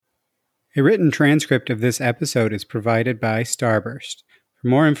A written transcript of this episode is provided by Starburst. For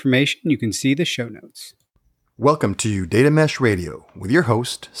more information, you can see the show notes. Welcome to Data Mesh Radio with your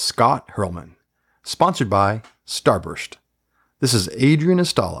host, Scott Hurlman, sponsored by Starburst. This is Adrian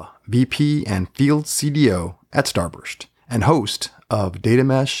Estala, VP and Field CDO at Starburst, and host of Data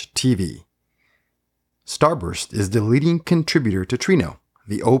Mesh TV. Starburst is the leading contributor to Trino,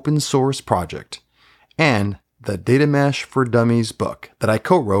 the open source project, and the Data Mesh for Dummies book that I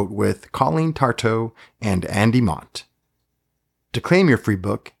co-wrote with Colleen Tarto and Andy Mott. To claim your free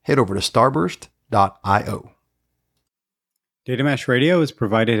book, head over to starburst.io. Data Mesh Radio is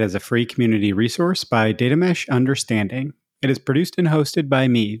provided as a free community resource by Data Mesh Understanding. It is produced and hosted by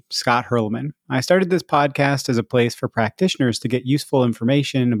me, Scott Hurlman. I started this podcast as a place for practitioners to get useful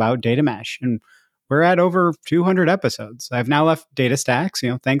information about data mesh, and we're at over 200 episodes. I've now left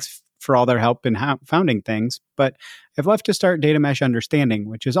DataStax, thanks for all their help in founding things, but I've left to start Data Mesh Understanding,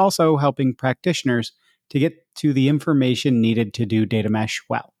 which is also helping practitioners to get to the information needed to do data mesh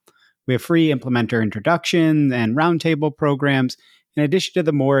well. We have free implementer introduction and roundtable programs, in addition to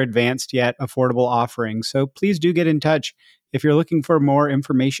the more advanced yet affordable offerings. So please do get in touch if you're looking for more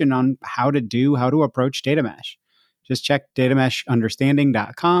information on how to approach data mesh. Just check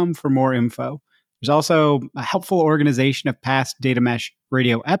datameshunderstanding.com for more info. There's also a helpful organization of past Data Mesh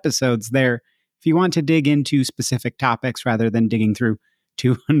Radio episodes there if you want to dig into specific topics rather than digging through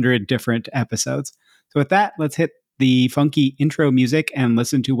 200 different episodes. So with that, let's hit the funky intro music and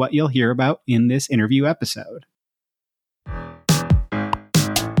listen to what you'll hear about in this interview episode.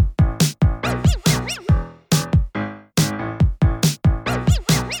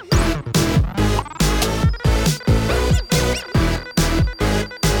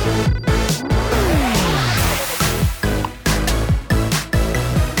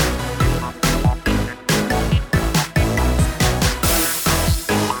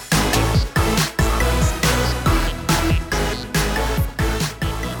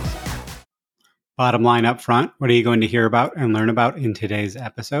 Bottom line up front, what are you going to hear about and learn about in today's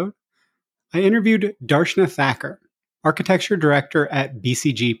episode? I interviewed Darshana Thakker, Architecture Director at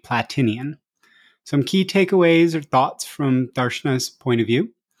BCG Platinian. Some key takeaways or thoughts from Darshana's point of view.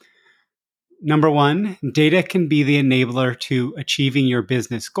 Number one, data can be the enabler to achieving your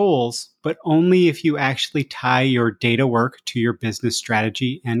business goals, but only if you actually tie your data work to your business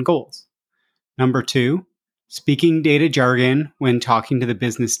strategy and goals. Number two, speaking data jargon when talking to the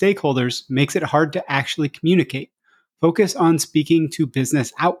business stakeholders makes it hard to actually communicate. Focus on speaking to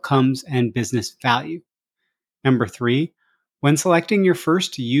business outcomes and business value. Number three, when selecting your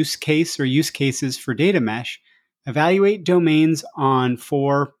first use case or use cases for data mesh, evaluate domains on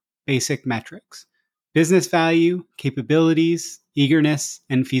 4 basic metrics: business value, capabilities, eagerness,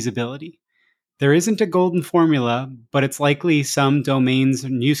 and feasibility. There isn't a golden formula, but it's likely some domains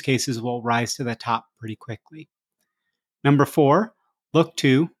and use cases will rise to the top pretty quickly. Number 4, look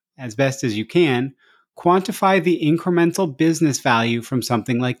to, as best as you can, quantify the incremental business value from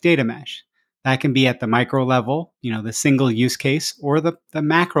something like data mesh. That can be at the micro level, the single use case, or the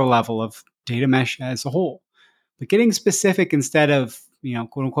macro level of data mesh as a whole. But getting specific instead of,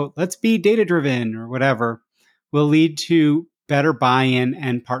 quote unquote, let's be data driven or whatever, will lead to better buy-in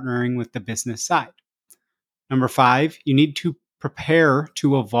and partnering with the business side. Number 5, you need to prepare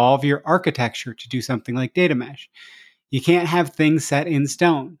to evolve your architecture to do something like data mesh. You can't have things set in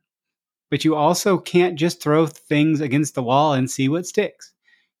stone, but you also can't just throw things against the wall and see what sticks.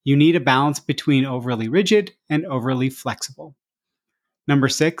 You need a balance between overly rigid and overly flexible. Number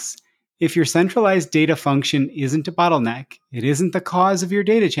 6, if your centralized data function isn't a bottleneck, it isn't the cause of your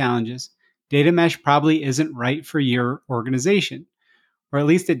data challenges, data mesh probably isn't right for your organization, or at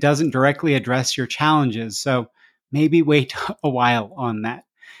least it doesn't directly address your challenges. So maybe wait a while on that.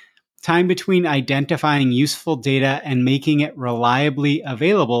 Time between identifying useful data and making it reliably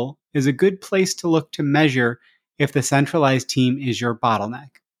available is a good place to look to measure if the centralized team is your bottleneck.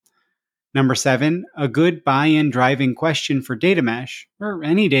 Number 7, a good buy-in driving question for data mesh, or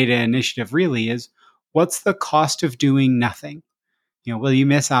any data initiative really, is what's the cost of doing nothing? Will you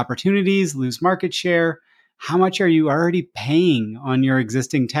miss opportunities, lose market share? How much are you already paying on your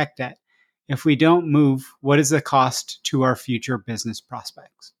existing tech debt? If we don't move, what is the cost to our future business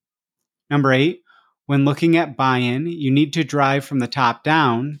prospects? Number 8, when looking at buy-in, you need to drive from the top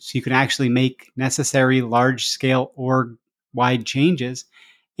down so you can actually make necessary large-scale org-wide changes,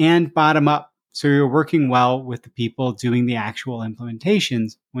 and bottom up so you're working well with the people doing the actual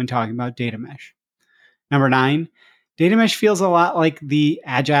implementations when talking about data mesh. Number 9, data mesh feels a lot like the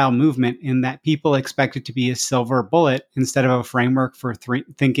agile movement in that people expect it to be a silver bullet instead of a framework for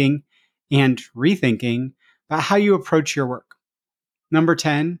thinking and rethinking about how you approach your work. Number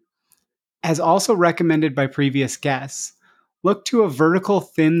 10, As also recommended by previous guests, look to a vertical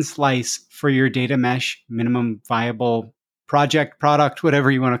thin slice for your data mesh minimum viable project, product, whatever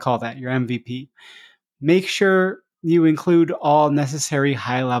you want to call that, your MVP. Make sure you include all necessary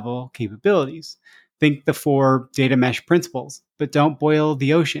high level capabilities. Think the 4 data mesh principles, but don't boil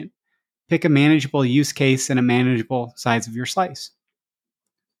the ocean. Pick a manageable use case and a manageable size of your slice.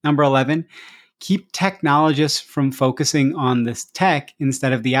 Number 11, keep technologists from focusing on this tech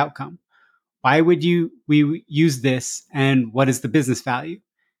instead of the outcome. Why would we use this, and what is the business value?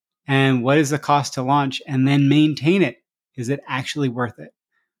 And what is the cost to launch and then maintain it? Is it actually worth it?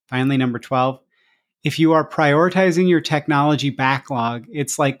 Finally, number 12, if you are prioritizing your technology backlog,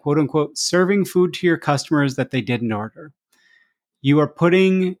 it's like, quote unquote, serving food to your customers that they didn't order. You are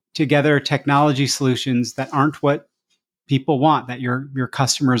putting together technology solutions that aren't what people want, that your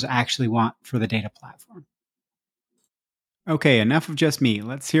customers actually want for the data platform. Okay, enough of just me.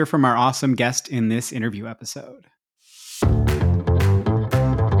 Let's hear from our awesome guest in this interview episode.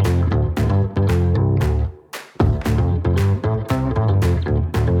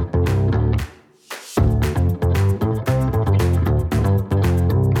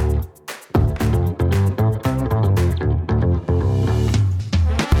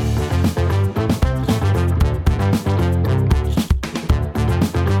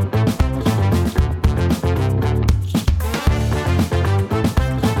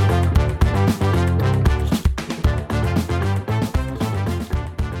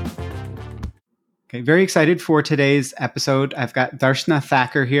 Okay, very excited for today's episode. I've got Darshana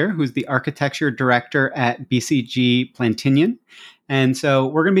Thakker here, who's the architecture director at BCG Plantinian. And so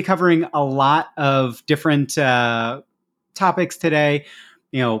we're going to be covering a lot of different topics today.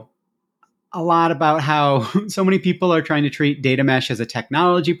 You know, a lot about how so many people are trying to treat data mesh as a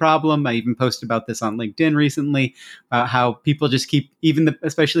technology problem. I even posted about this on LinkedIn recently, about how people just keep,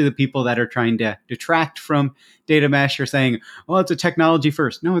 especially the people that are trying to detract from data mesh are saying, "Oh, it's a technology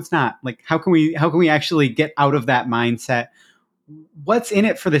first." No, it's not. Like, how can we actually get out of that mindset? What's in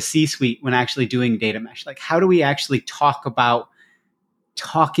it for the C-suite when actually doing data mesh? Like, how do we actually talk about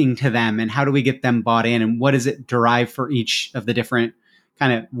talking to them, and how do we get them bought in, and what does it derive for each of the different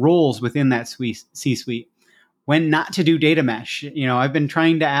kind of roles within that C-suite? When not to do data mesh. You know, I've been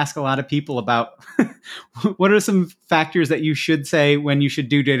trying to ask a lot of people about what are some factors that you should say when you should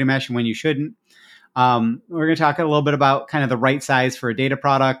do data mesh and when you shouldn't. We're going to talk a little bit about kind of the right size for a data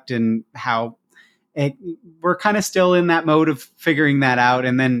product and how we're kind of still in that mode of figuring that out,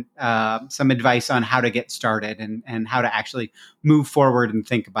 and then some advice on how to get started and how to actually move forward and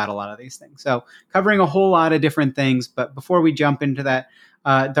think about a lot of these things. So covering a whole lot of different things. But before we jump into that,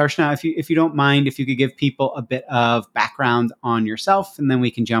 Darshana, if you don't mind, if you could give people a bit of background on yourself, and then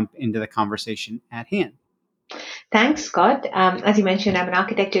we can jump into the conversation at hand. Thanks, Scott. As you mentioned, I'm an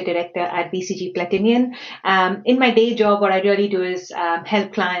architecture director at BCG Platinian. In my day job, what I really do is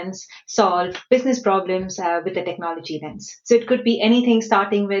help clients solve business problems with the technology lens. So it could be anything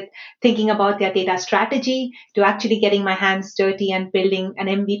starting with thinking about their data strategy to actually getting my hands dirty and building an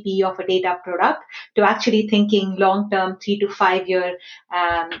MVP of a data product to actually thinking long-term 3 to 5 year,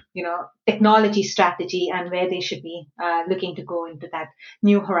 technology strategy and where they should be looking to go into that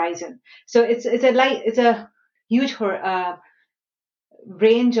new horizon. So it's a huge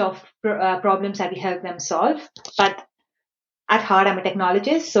range of problems that we help them solve. But at heart, I'm a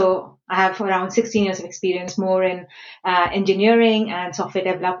technologist, so I have around 16 years of experience more in engineering and software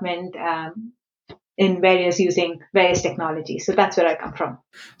development using various technologies. So that's where I come from.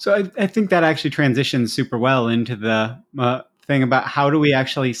 So I think that actually transitions super well into the thing about how do we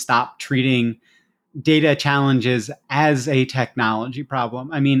actually stop treating data challenges as a technology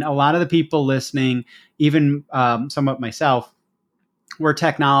problem. I mean, a lot of the people listening, even somewhat myself, we're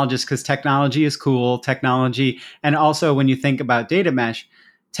technologists because technology is cool. Technology, and also when you think about data mesh,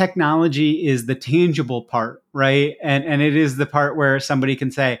 technology is the tangible part, right? And it is the part where somebody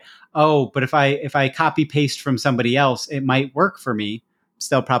can say, "Oh, but if I copy paste from somebody else, it might work for me."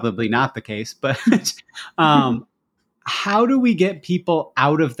 Still, probably not the case, but how do we get people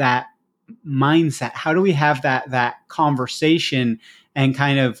out of that mindset? How do we have that conversation and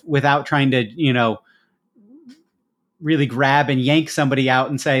kind of without trying to, really grab and yank somebody out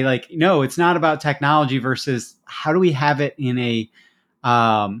and say like, no, it's not about technology versus how do we have it in a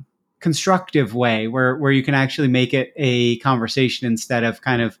constructive way where you can actually make it a conversation instead of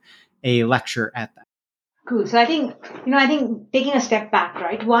kind of a lecture at them? Cool. So I think taking a step back,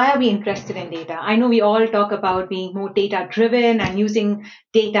 right? Why are we interested in data? I know we all talk about being more data driven and using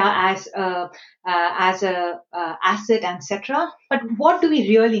data as a asset, etc. But what do we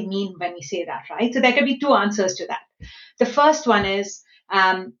really mean when we say that, right? So there could be two answers to that. The first one is,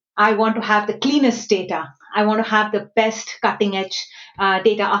 I want to have the cleanest data. I want to have the best cutting edge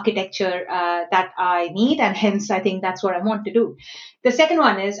data architecture that I need. And hence, I think that's what I want to do. The second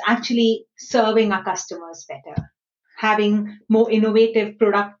one is actually serving our customers better, having more innovative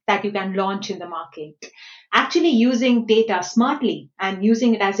product that you can launch in the market, actually using data smartly and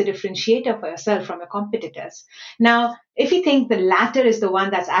using it as a differentiator for yourself from your competitors. Now, if you think the latter is the one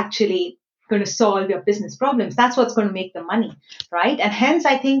that's actually going to solve your business problems, that's what's going to make the money, right? And hence,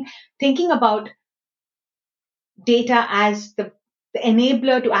 I think thinking about data as the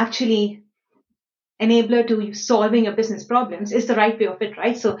enabler to solving your business problems is the right way of it,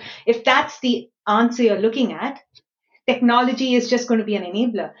 right? So if that's the answer you're looking at, technology is just going to be an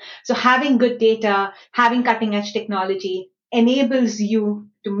enabler. So having good data, having cutting edge technology enables you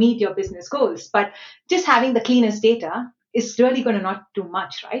to meet your business goals. But just having the cleanest data is really going to not do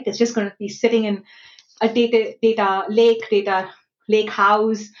much, right? It's just going to be sitting in a data lake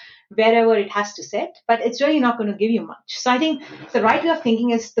house, wherever it has to sit, but it's really not going to give you much. So I think the right way of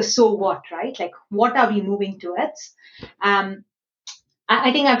thinking is the so what, right? Like, what are we moving towards? I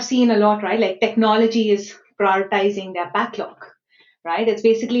think I've seen a lot, right? Like, technology is prioritizing their backlog, right? It's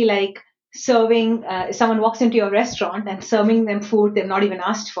basically like serving, someone walks into your restaurant and serving them food they've not even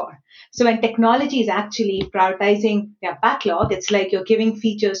asked for. So when technology is actually prioritizing their backlog, it's like you're giving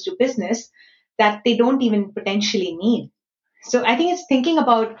features to business that they don't even potentially need. So I think it's thinking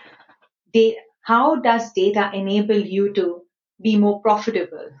about how does data enable you to be more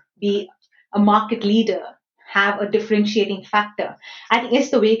profitable, be a market leader, have a differentiating factor. I think it's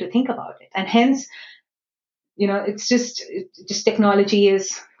the way to think about it. And hence, it's just technology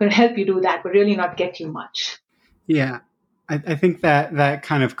is going to help you do that, but really not get you much. Yeah. I think that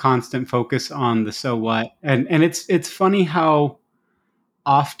kind of constant focus on the so what, and it's funny how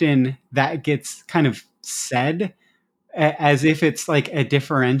often that gets kind of said as if it's like a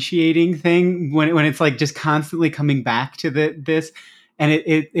differentiating thing when it's like just constantly coming back to this, and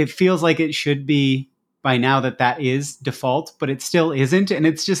it feels like it should be by now that is default, but it still isn't, and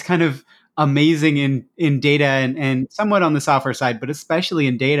it's just kind of amazing in data and somewhat on the software side, but especially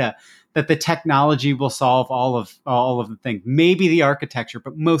in data, that the technology will solve all of the things, maybe the architecture,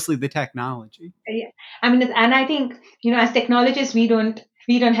 but mostly the technology. Yeah. I mean, and I think, as technologists, we don't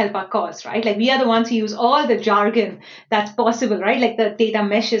help our cause, right? Like, we are the ones who use all the jargon that's possible, right? Like the data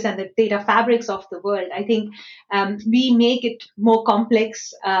meshes and the data fabrics of the world. I think we make it more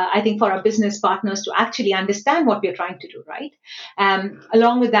complex, I think, for our business partners to actually understand what we're trying to do, right?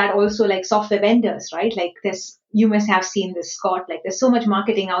 Along with that, also, like, software vendors, right? Like, you must have seen this, Scott. Like, there's so much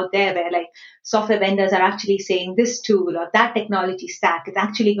marketing out there where, like, software vendors are actually saying this tool or that technology stack is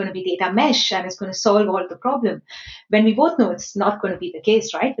actually going to be data mesh and it's going to solve all the problem. When we both know it's not going to be the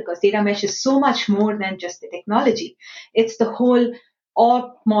case, right? Because data mesh is so much more than just the technology. It's the whole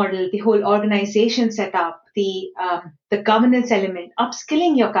org model, the whole organization setup, the governance element,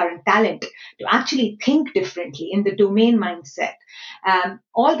 upskilling your current talent to actually think differently in the domain mindset.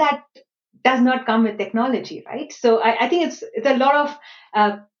 All that does not come with technology, right? So I think it's a lot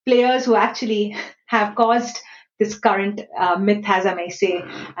of players who actually have caused this current myth, as I may say,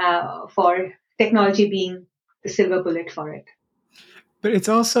 for technology being the silver bullet for it. But it's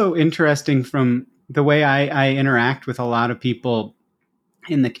also interesting from the way I interact with a lot of people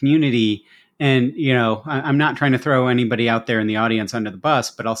in the community. And, I'm not trying to throw anybody out there in the audience under the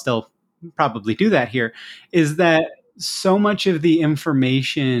bus, but I'll still probably do that here, is that so much of the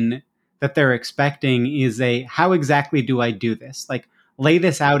information that they're expecting is how exactly do I do this? Like, lay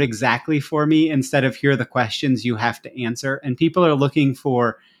this out exactly for me instead of here are the questions you have to answer. And people are looking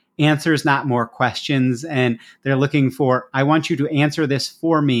for answers, not more questions. And they're looking for, I want you to answer this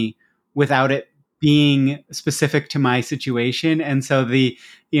for me without it being specific to my situation. And so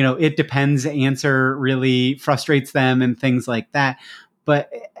it depends answer really frustrates them and things like that. But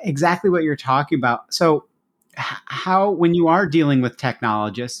exactly what you're talking about. So how, when you are dealing with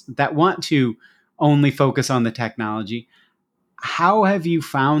technologists that want to only focus on the technology, how have you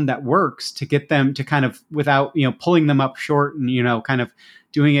found that works to get them to kind of, without, pulling them up short and, kind of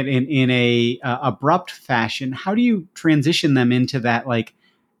doing it in a abrupt fashion? How do you transition them into that, like,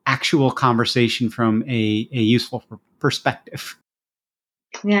 actual conversation from a useful perspective?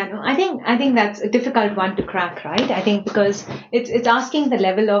 Yeah, no, I think that's a difficult one to crack, right? I think because it's asking the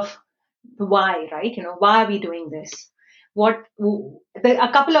level of why, right? Why are we doing this?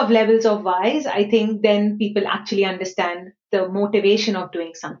 A couple of levels of whys, I think then people actually understand the motivation of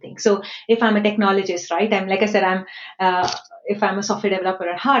doing something. So if I'm a technologist, right, like I said, I'm if I'm a software developer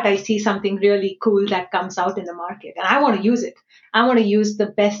at heart, I see something really cool that comes out in the market and I want to use it. I want to use the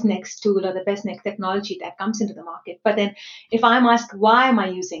best next tool or the best next technology that comes into the market. But then if I'm asked, why am I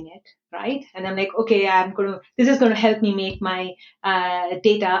using it? Right. And I'm like, okay, this is going to help me make my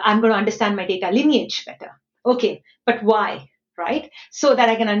data. I'm going to understand my data lineage better. Okay. But why? Right. So that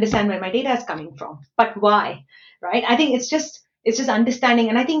I can understand where my data is coming from. But why? Right. I think it's just understanding.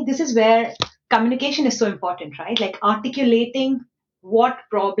 And I think this is where communication is so important, right? Like articulating what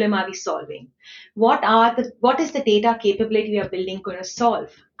problem are we solving? What is the data capability we are building going to solve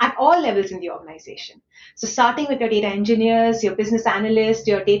at all levels in the organization? So starting with your data engineers, your business analysts,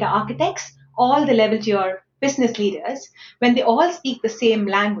 your data architects, all the level to your business leaders, when they all speak the same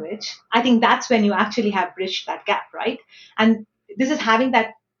language, I think that's when you actually have bridged that gap, right? And this is having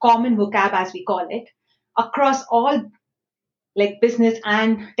that common vocab, as we call it, across all like business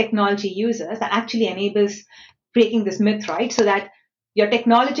and technology users that actually enables breaking this myth, right? So that your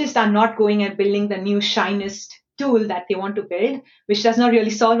technologists are not going and building the new shinest tool that they want to build, which does not really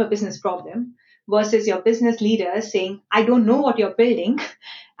solve a business problem, versus your business leaders saying, I don't know what you're building,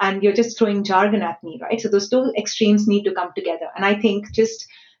 and you're just throwing jargon at me, right? So those two extremes need to come together. And I think just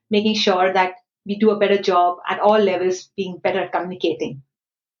making sure that we do a better job at all levels being better at communicating.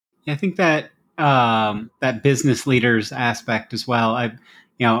 I think that that business leaders aspect as well. A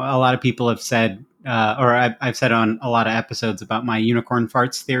lot of people have said, or I've said on a lot of episodes about my unicorn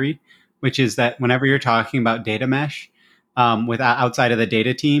farts theory, which is that whenever you're talking about data mesh, outside of the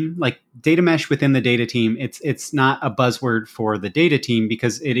data team, like data mesh within the data team, it's not a buzzword for the data team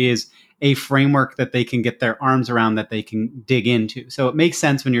because it is a framework that they can get their arms around, that they can dig into. So it makes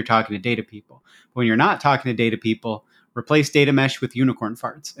sense when you're talking to data people. But when you're not talking to data people, replace data mesh with unicorn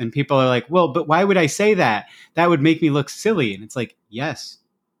farts. And people are like, well, but why would I say that? That would make me look silly. And it's like, yes,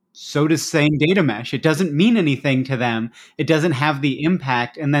 so does saying data mesh. It doesn't mean anything to them. It doesn't have the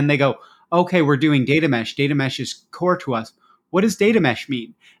impact. And then they go, okay, we're doing data mesh. Data mesh is core to us. What does data mesh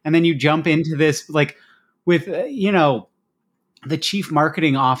mean? And then you jump into this like with, the chief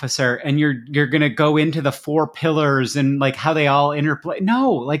marketing officer, and you're going to go into the 4 pillars and like how they all interplay.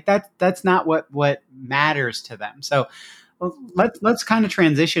 No, like that's not what matters to them. So let's kind of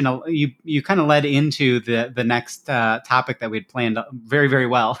transition. You kind of led into the next topic that we'd planned very, very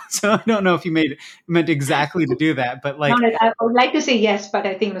well. So I don't know if you meant exactly to do that, but like I would like to say yes, but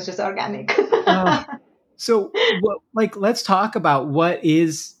I think it was just organic. So, let's talk about what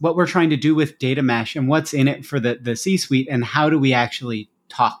we're trying to do with data mesh and what's in it for the C-suite, and how do we actually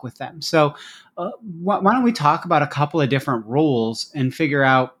talk with them. So, why don't we talk about a couple of different roles and figure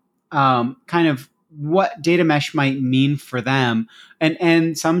out kind of what data mesh might mean for them,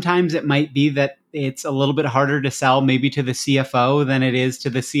 and sometimes it might be that it's a little bit harder to sell maybe to the CFO than it is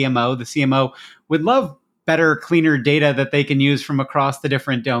to the CMO. The CMO would love better, cleaner data that they can use from across the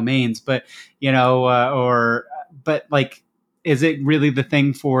different domains. But, is it really the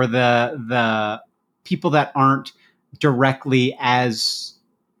thing for the people that aren't directly as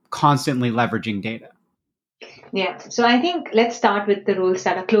constantly leveraging data? Yeah. So I think let's start with the roles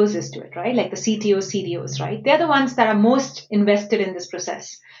that are closest to it, right? Like the CTOs, CDOs, right? They're the ones that are most invested in this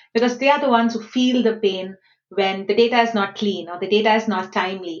process because they are the ones who feel the pain when the data is not clean or the data is not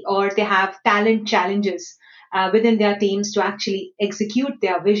timely or they have talent challenges within their teams to actually execute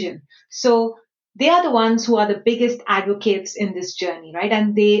their vision. So they are the ones who are the biggest advocates in this journey, right?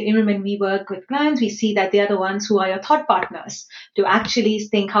 And even when we work with clients, we see that they are the ones who are your thought partners to actually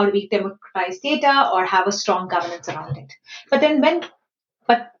think how do we democratize data or have a strong governance around it.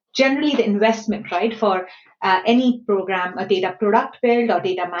 But generally the investment, right, for any program, a data product build or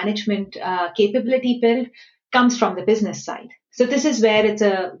data management capability build comes from the business side. So this is where it's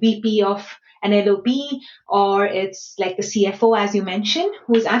a VP of an LOB, or it's like the CFO, as you mentioned,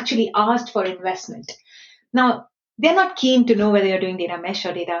 who's actually asked for investment. Now, they're not keen to know whether you're doing data mesh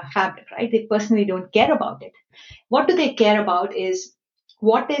or data fabric, right? They personally don't care about it. What do they care about is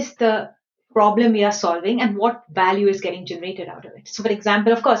what is the problem we are solving and what value is getting generated out of it. So, for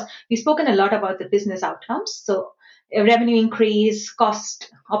example, of course, we've spoken a lot about the business outcomes. So, revenue increase, cost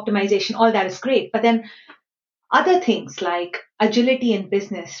optimization, all that is great. But then other things like agility in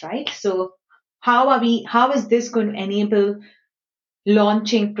business, right? So, how is this going to enable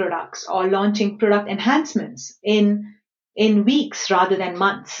launching products or launching product enhancements in weeks rather than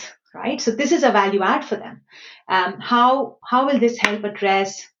months, right? So this is a value add for them. How will this help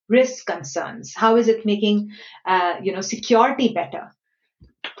address risk concerns? How is it making security better?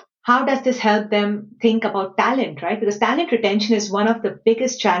 How does this help them think about talent, right? Because talent retention is one of the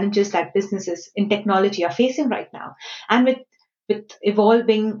biggest challenges that businesses in technology are facing right now. And with with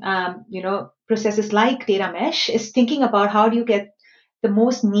evolving, processes like data mesh is thinking about how do you get the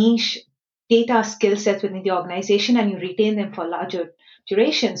most niche data skill sets within the organization and you retain them for larger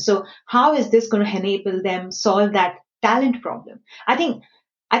duration. So how is this going to enable them solve that talent problem? I think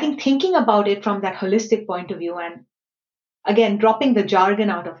thinking about it from that holistic point of view and again dropping the jargon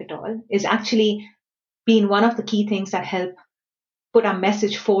out of it all is actually been one of the key things that help put our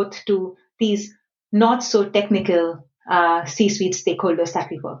message forth to these not so technical C-suite stakeholders that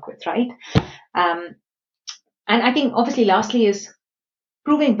we work with, right? Um, and I think obviously lastly is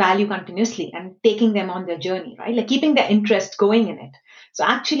proving value continuously and taking them on their journey, right? Like keeping their interest going in it. So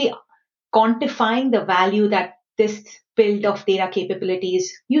actually quantifying the value that this build of data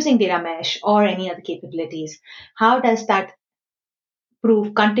capabilities using data mesh or any other capabilities, how does that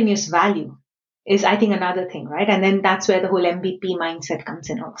prove continuous value is I think another thing, right? And then that's where the whole MVP mindset comes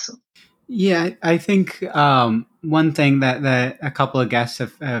in also. Yeah, I think one thing that a couple of guests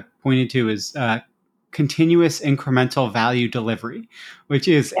have pointed to is continuous incremental value delivery, which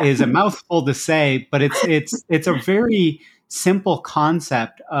Yeah. is a mouthful to say, but it's a very simple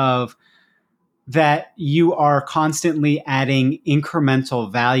concept of that you are constantly adding incremental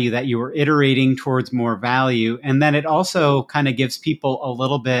value, that you are iterating towards more value, and then it also kind of gives people a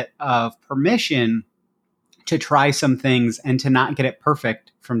little bit of permission to try some things and to not get it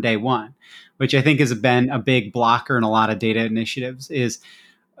perfect from day one, which I think has been a big blocker in a lot of data initiatives is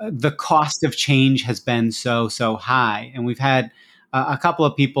the cost of change has been so high. And we've had a couple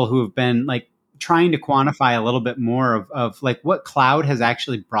of people who have been like trying to quantify a little bit more of like what cloud has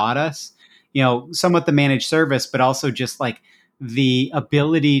actually brought us, somewhat the managed service, but also just like the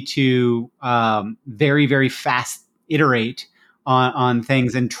ability to very fast iterate on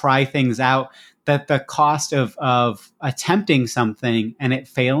things and try things out, that the cost of attempting something and it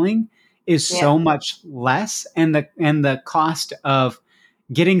failing is Yeah. so much less, and the cost of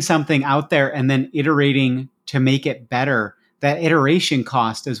getting something out there and then iterating to make it better, that iteration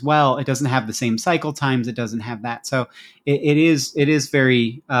cost as well, it doesn't have the same cycle times, it doesn't have that. So it is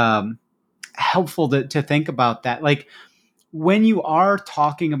very helpful to think about that. Like when you are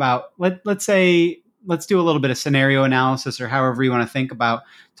talking about, let's say, let's do a little bit of scenario analysis or however you want to think about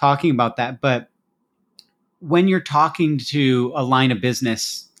talking about that. But when you're talking to a line of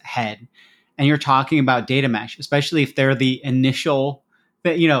business head and you're talking about data mesh, especially if they're the initial,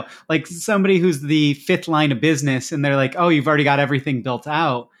 that like somebody who's the fifth line of business and they're like, oh, you've already got everything built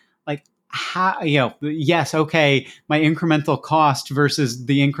out. Like how, yes, okay, my incremental cost versus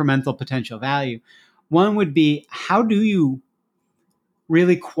the incremental potential value. One would be, how do you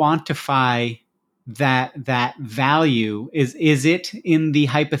really quantify that value? Is it in the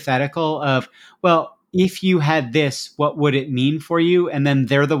hypothetical of, well, if you had this, what would it mean for you? And then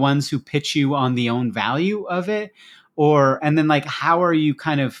they're the ones who pitch you on the own value of it. And then like, how are you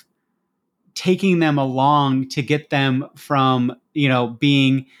kind of taking them along to get them from,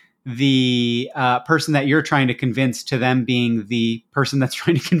 being the person that you're trying to convince to them being the person that's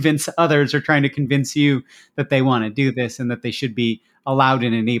trying to convince others or trying to convince you that they want to do this and that they should be allowed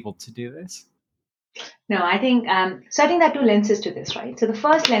and enabled to do this? No, I think so. I think there are two lenses to this, right? So the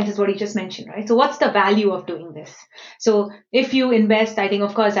first lens is what you just mentioned, right? So what's the value of doing this? So if you invest, I think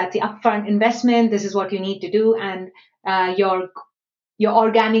of course that's the upfront investment. This is what you need to do, and your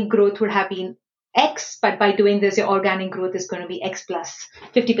organic growth would have been X, but by doing this, your organic growth is going to be X plus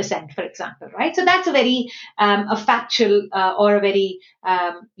 50%, for example, right? So that's a very a factual or a very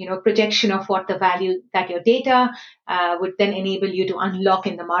projection of what the value that your data would then enable you to unlock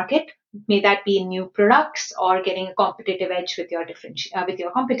in the market. May that be in new products or getting a competitive edge with your with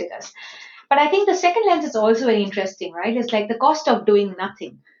your competitors. But I think the second lens is also very interesting, right? It's like the cost of doing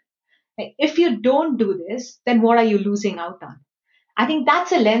nothing. Like if you don't do this, then what are you losing out on? I think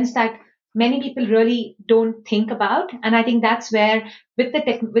that's a lens that many people really don't think about, and I think that's where, with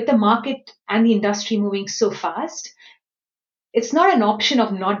the market and the industry moving so fast, it's not an option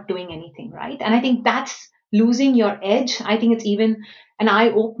of not doing anything, right? And I think that's losing your edge. I think it's even an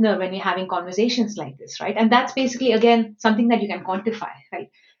eye opener when you're having conversations like this, right? And that's basically, again, something that you can quantify, right?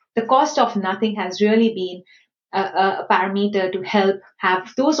 The cost of nothing has really been a parameter to help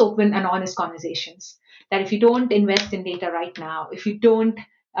have those open and honest conversations. That if you don't invest in data right now, if you don't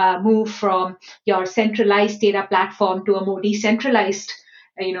move from your centralized data platform to a more decentralized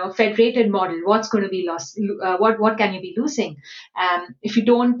federated model, what's going to be lost, what can you be losing if you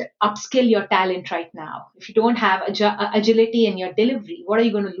don't upskill your talent right now, if you don't have agility in your delivery, what are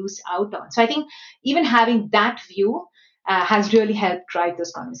you going to lose out on? So I think even having that view has really helped drive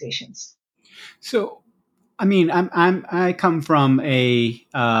those conversations. So I mean, I come from a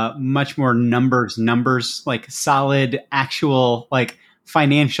much more numbers, like solid, actual, like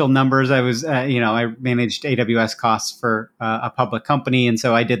financial numbers. I was, I managed AWS costs for a public company, and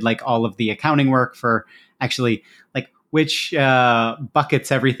so I did like all of the accounting work for actually like which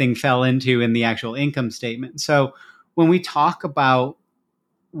buckets everything fell into in the actual income statement. So when we talk about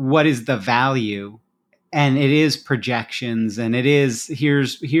what is the value, and it is projections, and it is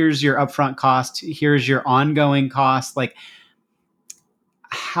here's your upfront cost, here's your ongoing cost, like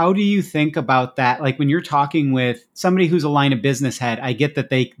how do you think about that? Like when you're talking with somebody who's a line of business head, I get that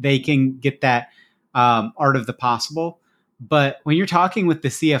they can get that art of the possible, but when you're talking with the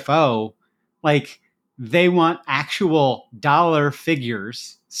CFO, like they want actual dollar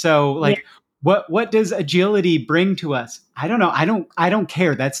figures. So Yeah. like what does agility bring to us? I don't know. I don't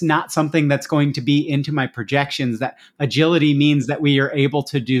care. That's not something that's going to be into my projections. That agility means that we are able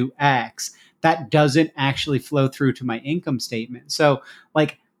to do X. That doesn't actually flow through to my income statement. So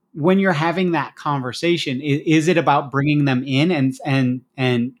like when you're having that conversation, is it about bringing them in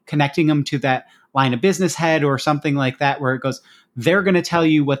and connecting them to that line of business head or something like that, where it goes, they're going to tell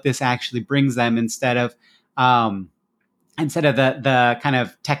you what this actually brings them, instead of the kind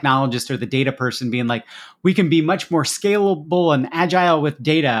of technologist or the data person being like, we can be much more scalable and agile with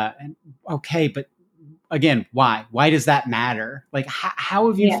data. And okay, but again, why does that matter? Like how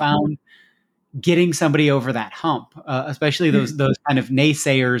have you Yeah. found getting somebody over that hump, especially those kind of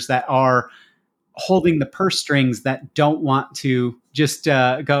naysayers that are holding the purse strings, that don't want to just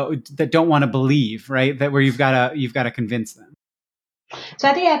go, that don't want to believe, right? That where you've got to convince them. So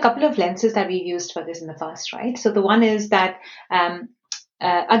I think there are a couple of lenses that we've used for this in the past, right? So the one is that um,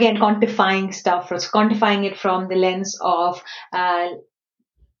 again, quantifying stuff, or quantifying it from the lens of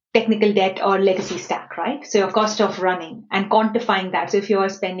technical debt or legacy stack, right? So your cost of running and quantifying that. So if you're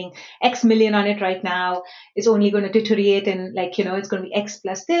spending X million on it right now, it's only going to deteriorate, and it's going to be X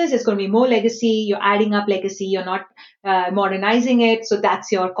plus this, it's going to be more legacy. You're adding up legacy, you're not modernizing it. So that's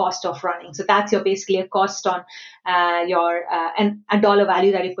your cost of running. So that's your basically a cost on your and a dollar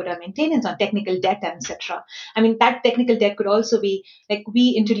value that you put on maintenance, on technical debt, etc. I mean, that technical debt could also be like,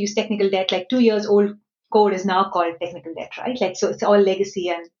 we introduced technical debt like 2 years old code is now called technical debt, right? Like, so it's all legacy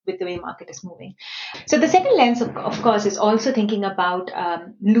and with the way market is moving. So the second lens, of course, is also thinking about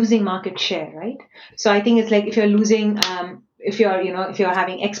losing market share, right? So I think it's like, if you're losing, if you're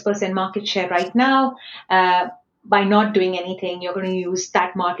having X% market share right now, by not doing anything, you're going to use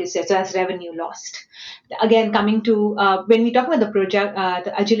that market share. So that's revenue lost. Again, coming to when we talk about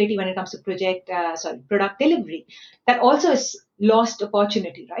the agility when it comes to product delivery, that also is lost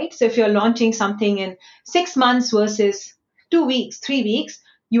opportunity, right? So if you're launching something in 6 months versus 2 weeks, 3 weeks,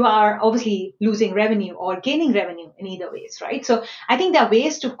 you are obviously losing revenue or gaining revenue in either ways, right? So I think there are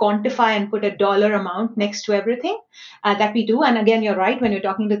ways to quantify and put a dollar amount next to everything that we do. And again, you're right, when you're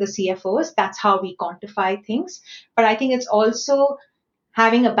talking to the CFOs, that's how we quantify things. But I think it's also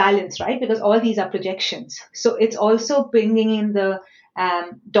having a balance, right? Because all these are projections. So it's also bringing in the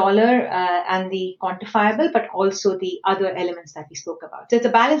dollar and the quantifiable, but also the other elements that we spoke about. So it's a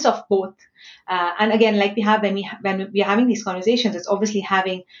balance of both. And again, like we have when we are having these conversations, it's obviously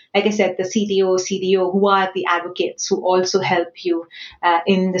having, like I said, the CDO, who are the advocates who also help you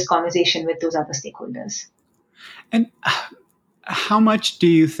in this conversation with those other stakeholders. And how much do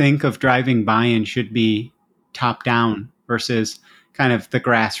you think of driving buy-in should be top down versus kind of the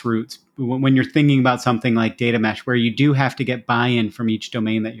grassroots when you're thinking about something like data mesh, where you do have to get buy-in from each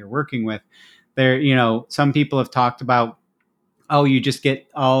domain that you're working with? There, some people have talked about, oh, you just get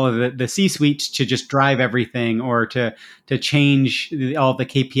all of the C-suites to just drive everything, or to change all the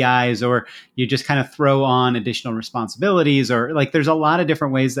KPIs, or you just kind of throw on additional responsibilities, or like there's a lot of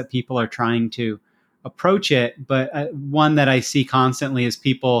different ways that people are trying to approach it. But one that I see constantly is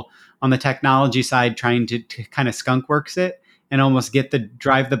people on the technology side trying to kind of skunk works it and almost get the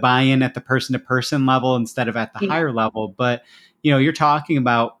drive the buy-in at the person to person level instead of at the higher level. But you're talking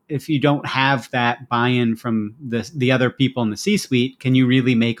about, if you don't have that buy-in from the other people in the C-suite, can you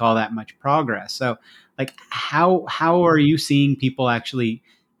really make all that much progress? So like how are you seeing people actually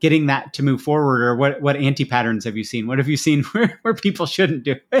getting that to move forward, or what anti-patterns have you seen? What have you seen where people shouldn't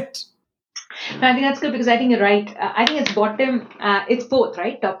do it? No, I think that's good, because I think you're right. I think it's both,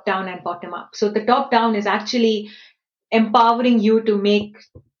 right? Top down and bottom up. So the top down is actually empowering you to make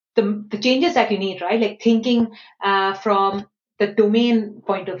the changes that you need, right? Like thinking from the domain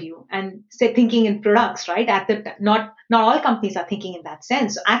point of view, and say thinking in products, right? Not all companies are thinking in that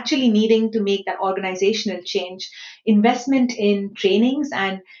sense. So actually needing to make that organizational change, investment in trainings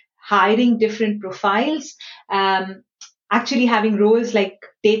and hiring different profiles, actually having roles like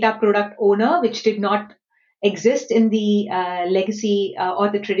data product owner, which did not exist in the legacy or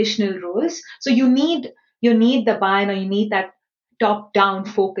the traditional roles. So you need the buy-in, or you need that top-down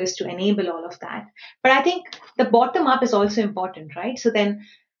focus to enable all of that. But I think the bottom-up is also important, right? So then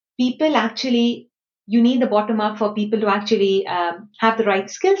people actually, you need the bottom up for people to actually have the right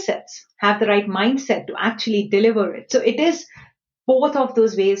skill sets, have the right mindset to actually deliver it. So it is both of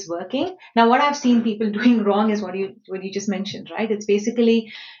those ways working. Now, what I've seen people doing wrong is what you just mentioned, right? It's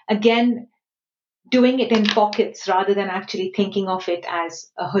basically, again, doing it in pockets rather than actually thinking of it as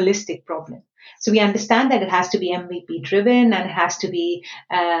a holistic problem. So we understand that it has to be MVP driven and it has to be,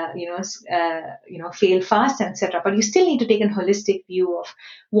 fail fast, etc. But you still need to take a holistic view of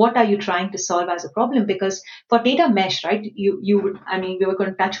what are you trying to solve as a problem. Because for data mesh, right, you would, I mean, we were going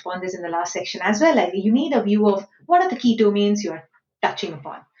to touch upon this in the last section as well. Like you need a view of what are the key domains you are touching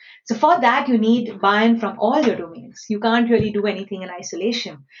upon. So for that, you need buy-in from all your domains. You can't really do anything in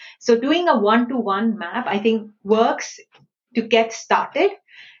isolation. So doing a one-to-one map, I think, works to get started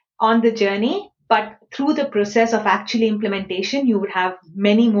on the journey, but through the process of actually implementation, you would have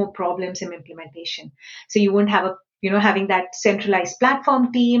many more problems in implementation. So you won't have having that centralized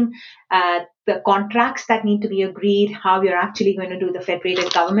platform team, the contracts that need to be agreed, how you're actually going to do the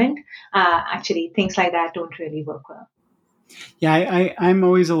federated government. Actually, things like that don't really work well. Yeah, I'm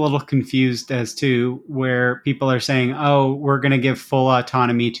always a little confused as to where people are saying, oh, we're going to give full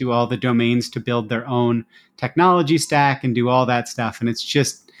autonomy to all the domains to build their own technology stack and do all that stuff. And it's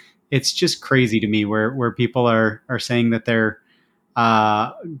just crazy to me where people are saying that they're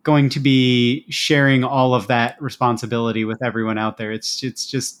going to be sharing all of that responsibility with everyone out there. It's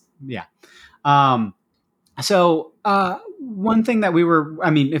just, yeah. One thing that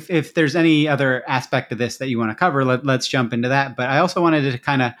if there's any other aspect of this that you want to cover, let's jump into that. But I also wanted to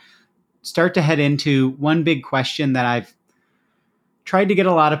kind of start to head into one big question that I've tried to get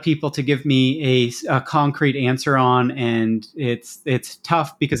a lot of people to give me a concrete answer on. And it's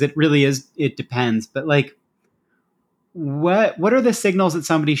tough because it really is, it depends. But like, what are the signals that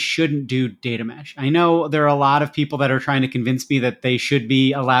somebody shouldn't do data mesh? I know there are a lot of people that are trying to convince me that they should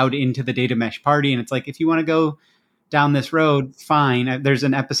be allowed into the data mesh party. And it's like, if you want to go down this road, fine. There's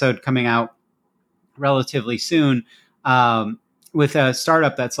an episode coming out relatively soon with a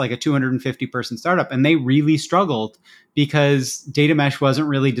startup that's like a 250 person startup. And they really struggled because data mesh wasn't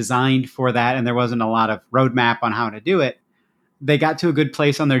really designed for that. And there wasn't a lot of roadmap on how to do it. They got to a good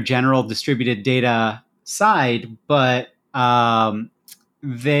place on their general distributed data side, but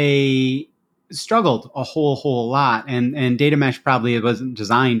they struggled a whole lot, and data mesh probably wasn't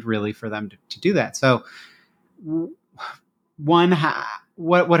designed really for them to do that. So one,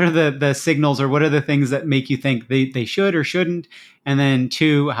 what are the signals, or what are the things that make you think they should or shouldn't? And then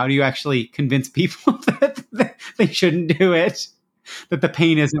two, how do you actually convince people that they shouldn't do it, that the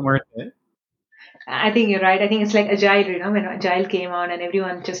pain isn't worth it? I think you're right. I think it's like Agile, when Agile came on and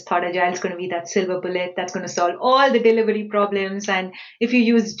everyone just thought Agile is going to be that silver bullet that's going to solve all the delivery problems. And if you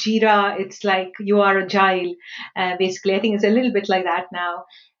use Jira, it's like you are Agile. Basically, I think it's a little bit like that now.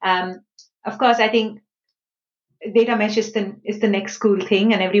 Of course, I think data mesh is the next cool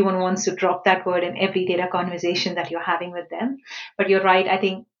thing, and everyone wants to drop that word in every data conversation that you're having with them. But you're right. I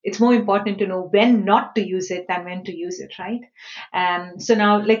think it's more important to know when not to use it than when to use it, right? So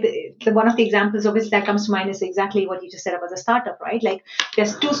now, like the one of the examples obviously that comes to mind is exactly what you just said about the startup, right? Like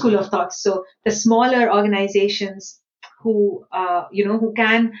there's two school of thoughts. So the smaller organizations who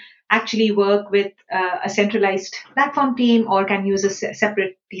can actually work with a centralized platform team or can use a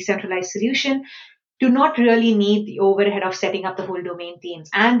separate decentralized solution do not really need the overhead of setting up the whole domain teams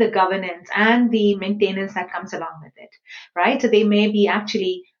and the governance and the maintenance that comes along with it, right? So they may be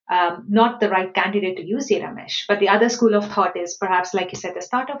actually not the right candidate to use data mesh. But the other school of thought is perhaps, like you said, the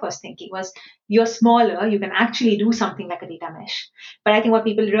startup was thinking was you're smaller, you can actually do something like a data mesh. But I think what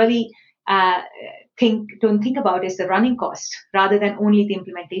people really don't think about is the running cost rather than only the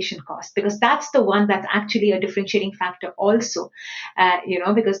implementation cost, because that's the one that's actually a differentiating factor also,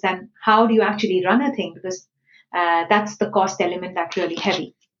 because then how do you actually run a thing? Because that's the cost element that's really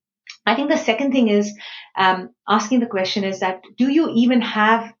heavy. I think the second thing is asking the question is that do you even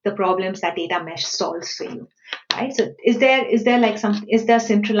have the problems that data mesh solves for you, right? So is there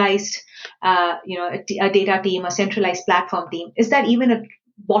centralized, a data team, a centralized platform team? Is that even a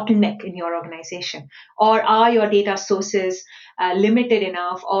bottleneck in your organization, or are your data sources limited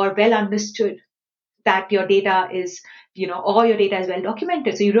enough or well understood that your data is, all your data is well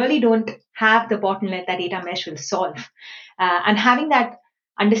documented, so you really don't have the bottleneck that data mesh will solve, and having that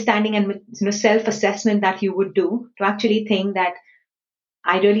understanding and self-assessment that you would do to actually think that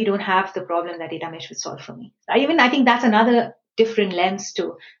I really don't have the problem that data mesh would solve for me. I think that's another different lens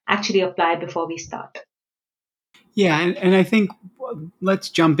to actually apply before we start. Yeah, and I think let's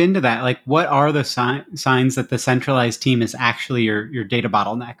jump into that. Like, what are the signs that the centralized team is actually your data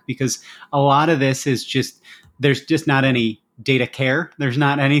bottleneck? Because a lot of this is just there's just not any data care. There's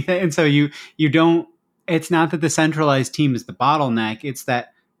not anything, and so you don't. It's not that the centralized team is the bottleneck. It's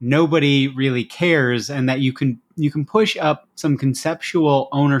that nobody really cares, and that you can push up some conceptual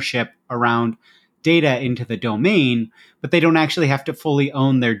ownership around data into the domain, but they don't actually have to fully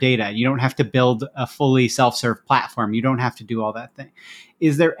own their data. You don't have to build a fully self-serve platform. You don't have to do all that thing.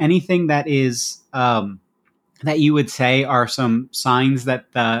 Is there anything that is that you would say are some signs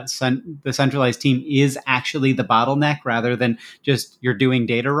that the centralized team is actually the bottleneck rather than just you're doing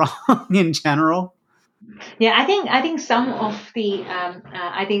data wrong in general? Yeah, I think some of the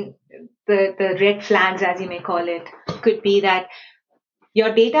I think the red flags, as you may call it, could be that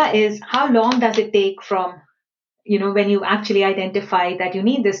your data is how long does it take from when you actually identify that you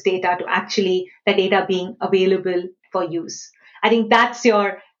need this data to actually the data being available for use. I think that's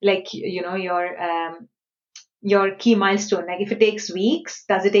your your key milestone. Like if it takes weeks,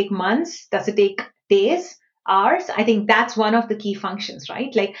 does it take months, does it take days, hours? I think that's one of the key functions,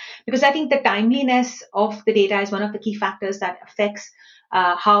 right? Like because I think the timeliness of the data is one of the key factors that affects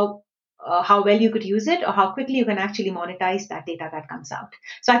how well you could use it or how quickly you can actually monetize that data that comes out.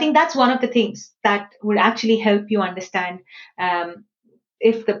 So I think that's one of the things that would actually help you understand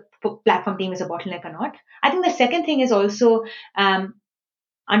if the platform team is a bottleneck or not. I think the second thing is also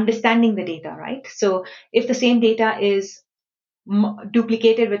understanding the data, right? So if the same data is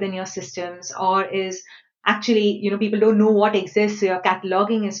duplicated within your systems or is actually, people don't know what exists, so your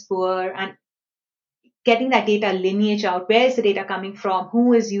cataloging is poor, and getting that data lineage out, where is the data coming from,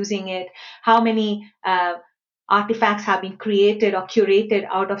 who is using it, how many artifacts have been created or curated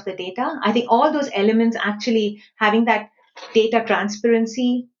out of the data. I think all those elements actually having that data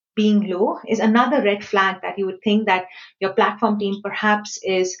transparency being low is another red flag that you would think that your platform team perhaps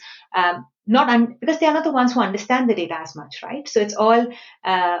is because they are not the ones who understand the data as much, right? So it's all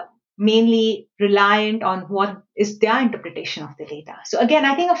mainly reliant on what is their interpretation of the data. So again,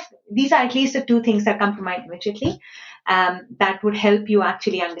 I think of these are at least the two things that come to mind immediately that would help you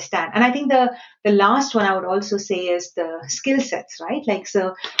actually understand. And I think the last one I would also say is the skill sets, right? Like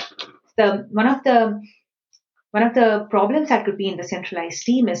so, the one of the problems that could be in the centralized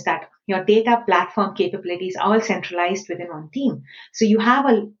team is that your data platform capabilities are all centralized within one team. So you have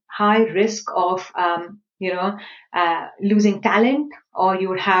a high risk of, losing talent, or you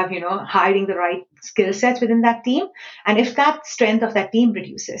would have, hiring the right skill sets within that team. And if that strength of that team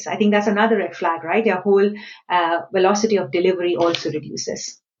reduces, I think that's another red flag, right? Your whole velocity of delivery also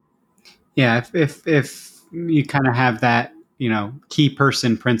reduces. Yeah, if you kind of have that, key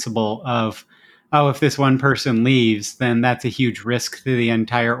person principle of, oh, if this one person leaves, then that's a huge risk to the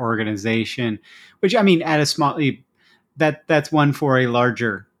entire organization. Which I mean, at a small that's one for a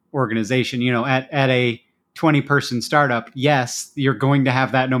larger organization. At a 20-person startup, yes, you're going to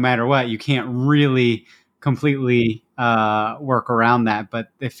have that no matter what. You can't really completely work around that. But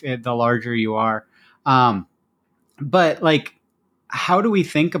the larger you are, but like, how do we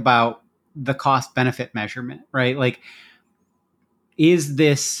think about the cost benefit measurement, right? Like, is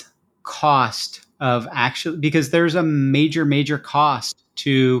this cost of actually, because there's a major cost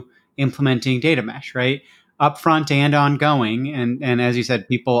to implementing data mesh, right? Upfront and ongoing. And as you said,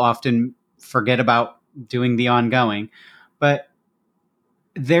 people often forget about doing the ongoing, but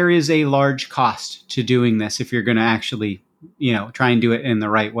there is a large cost to doing this if you're going to actually try and do it in the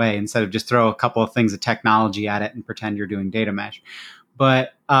right way instead of just throw a couple of things of technology at it and pretend you're doing data mesh.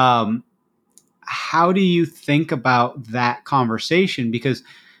 But how do you think about that conversation? Because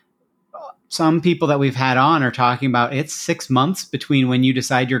some people that we've had on are talking about it's 6 months between when you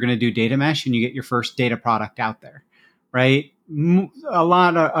decide you're going to do data mesh and you get your first data product out there, right? A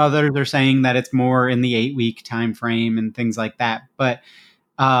lot of others are saying that it's more in the 8-week time frame and things like that. But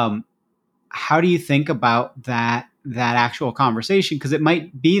um, how do you think about that actual conversation? Because it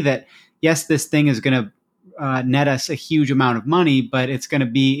might be that yes, this thing is going to net us a huge amount of money, but it's going to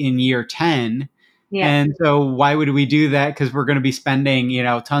be in year 10. Yeah. And so why would we do that? Because we're going to be spending,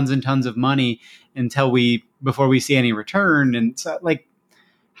 tons and tons of money before we see any return. And so like,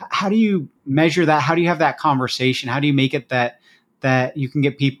 how do you measure that? How do you have that conversation? How do you make it that you can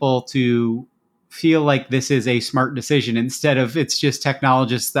get people to feel like this is a smart decision instead of it's just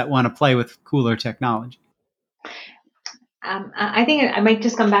technologists that want to play with cooler technology? I think I might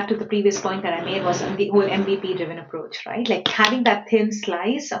just come back to the previous point that I made was on the whole MVP driven approach, right? Like having that thin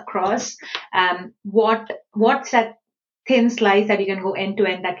slice across what's that thin slice that you can go end to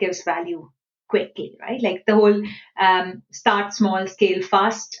end that gives value quickly, right? Like the whole start small, scale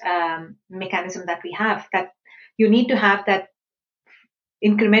fast mechanism that we have that you need to have that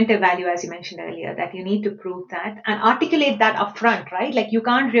incremental value, as you mentioned earlier, that you need to prove that and articulate that upfront, right? Like you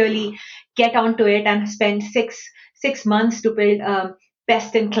can't really get onto it and spend six months to build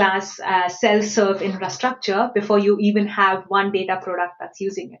best in class self-serve infrastructure before you even have one data product that's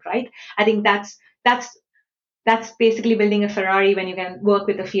using it, right? I think that's basically building a Ferrari when you can work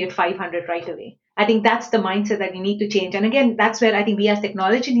with a Fiat 500 right away. I think that's the mindset that we need to change. And again, that's where I think we as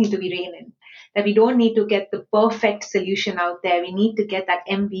technology need to be rein in. That we don't need to get the perfect solution out there. We need to get that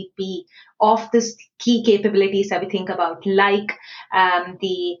MVP of this key capabilities that we think about, like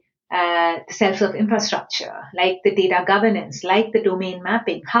the self-serve infrastructure, like the data governance, like the domain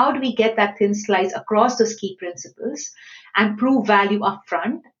mapping. How do we get that thin slice across those key principles and prove value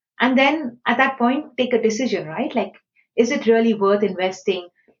upfront? And then at that point, take a decision, right? Like, is it really worth investing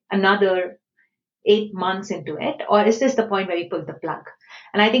another 8 months into it? Or is this the point where we pull the plug?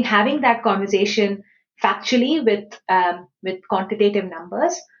 And I think having that conversation factually with quantitative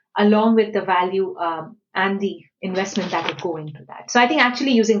numbers, along with the value and the investment that would go into that. So I think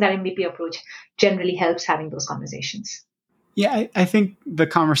actually using that MVP approach generally helps having those conversations. Yeah, I think the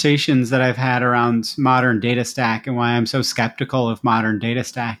conversations that I've had around modern data stack and why I'm so skeptical of modern data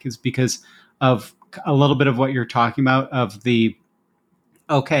stack is because of a little bit of what you're talking about of the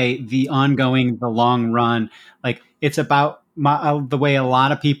ongoing, the long run. Like it's about the way a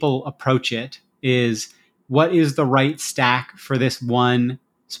lot of people approach it is what is the right stack for this one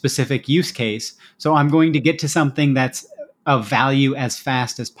specific use case. So I'm going to get to something that's of value as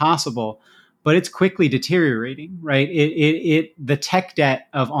fast as possible, but it's quickly deteriorating, right? The tech debt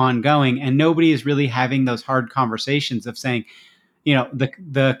of ongoing, and nobody is really having those hard conversations of saying,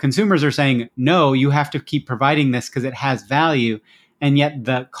 the consumers are saying, no, you have to keep providing this because it has value. And yet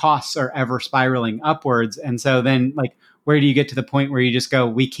the costs are ever spiraling upwards. And so then like, where do you get to the point where you just go,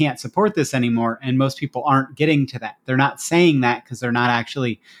 we can't support this anymore? And most people aren't getting to that. They're not saying that because they're not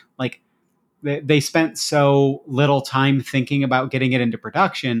actually like, they spent so little time thinking about getting it into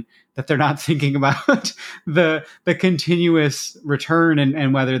production that they're not thinking about the continuous return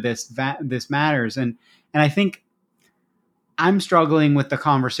and whether this matters. And I think I'm struggling with the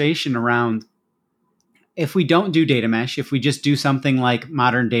conversation around if we don't do data mesh, if we just do something like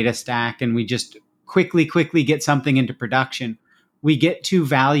modern data stack and we just quickly get something into production, we get to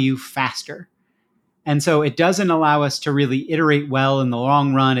value faster. And so it doesn't allow us to really iterate well in the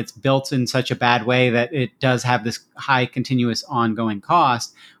long run. It's built in such a bad way that it does have this high continuous ongoing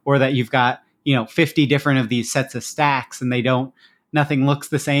cost, or that you've got, 50 different of these sets of stacks and nothing looks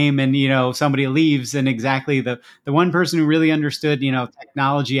the same. And, somebody leaves and exactly the one person who really understood,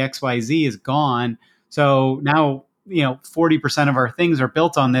 technology XYZ is gone. So now, 40% of our things are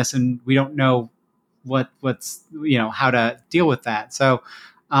built on this and we don't know what's, how to deal with that. So,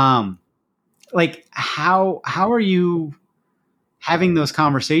 like how are you having those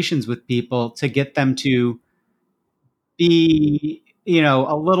conversations with people to get them to be,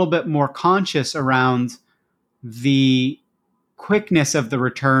 a little bit more conscious around the quickness of the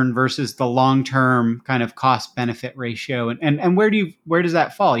return versus the long-term kind of cost benefit ratio, and where does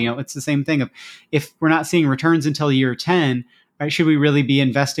that fall? It's the same thing of if we're not seeing returns until year 10, right? Should we really be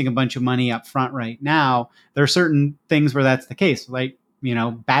investing a bunch of money up front right now? There are certain things where that's the case, like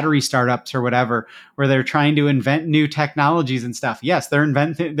battery startups or whatever, where they're trying to invent new technologies and stuff. Yes,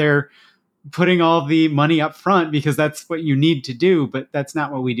 they're putting all the money up front because that's what you need to do, but that's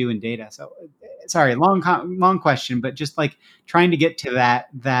not what we do in data. So sorry, long question, but just like trying to get to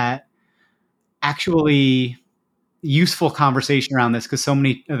that actually useful conversation around this, because so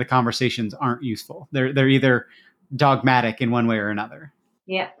many of the conversations aren't useful. They're either dogmatic in one way or another.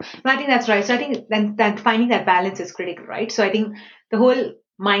 Yeah, I think that's right. So I think that finding that balance is critical, right? So I think the whole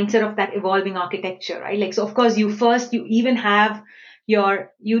mindset of that evolving architecture, right? Like, so of course you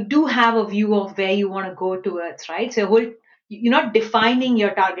do have a view of where you want to go towards, right? So you're not defining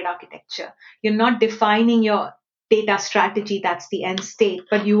your target architecture. You're not defining your data strategy. That's the end state,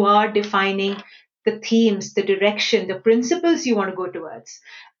 but you are defining the themes, the direction, the principles you want to go towards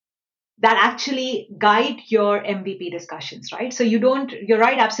that actually guide your MVP discussions, right? So you're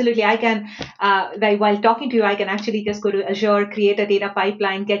right, absolutely. I can, while talking to you, I can actually just go to Azure, create a data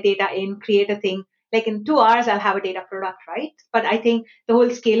pipeline, get data in, create a thing. Like in 2 hours, I'll have a data product, right? But I think the whole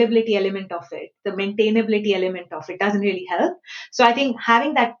scalability element of it, the maintainability element of it doesn't really help. So I think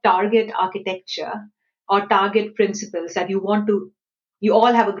having that target architecture or target principles that you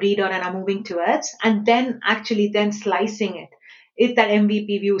all have agreed on and are moving towards, and then actually then slicing it is that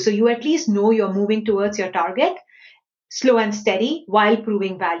MVP view. So you at least know you're moving towards your target. slow and steady while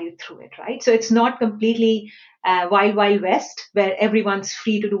proving value through it, right? So it's not completely wild west where everyone's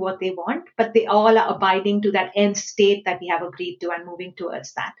free to do what they want, but they all are abiding to that end state that we have agreed to and moving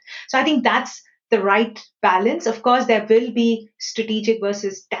towards that. So I think that's the right balance. Of course, there will be strategic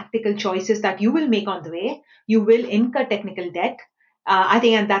versus tactical choices that you will make on the way. You will incur technical debt. I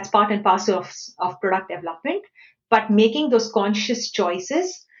think, and that's part and parcel of product development. But making those conscious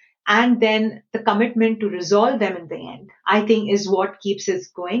choices and then the commitment to resolve them in the end, I think, is what keeps us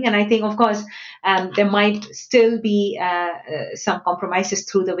going. And I think, of course, there might still be some compromises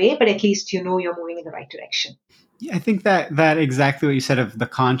through the way, but at least you know you're moving in the right direction. Yeah, I think that exactly what you said of the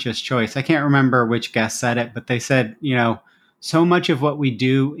conscious choice. I can't remember which guest said it, but they said, so much of what we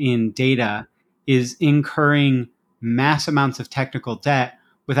do in data is incurring mass amounts of technical debt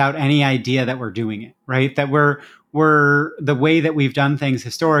without any idea that we're doing it, right? That we're the way that we've done things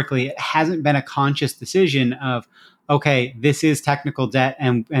historically, it hasn't been a conscious decision of, okay, this is technical debt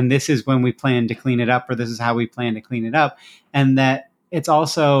and this is when we plan to clean it up, or this is how we plan to clean it up. And that it's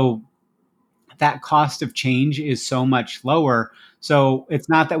also that cost of change is so much lower. So it's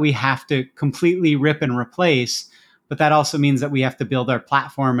not that we have to completely rip and replace, but that also means that we have to build our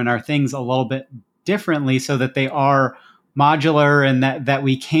platform and our things a little bit differently so that they are modular and that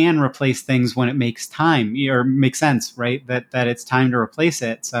we can replace things when it makes time or makes sense, right? That it's time to replace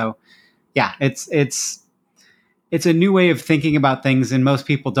it. So yeah, it's a new way of thinking about things, and most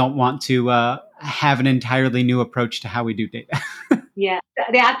people don't want to have an entirely new approach to how we do data. Yeah,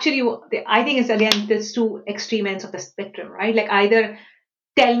 I think it's again, there's two extreme ends of the spectrum, right? Like either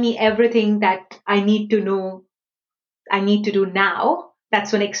tell me everything that I need to know, I need to do now.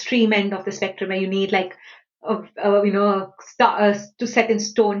 That's one extreme end of the spectrum where you need like to set in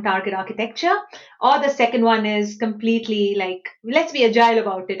stone target architecture. Or the second one is completely like, let's be agile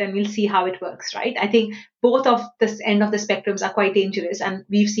about it and we'll see how it works, right? I think both of this end of the spectrums are quite dangerous, and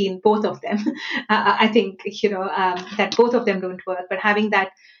we've seen both of them. I think, that both of them don't work, but having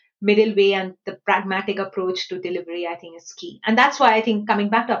that middle way and the pragmatic approach to delivery, I think, is key. And that's why I think, coming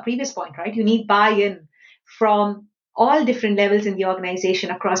back to our previous point, right, you need buy-in from all different levels in the organization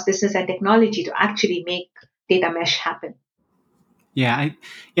across business and technology to actually make data mesh happen. Yeah,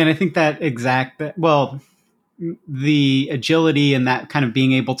 and I think the agility and that kind of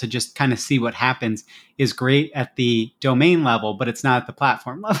being able to just kind of see what happens is great at the domain level, but it's not at the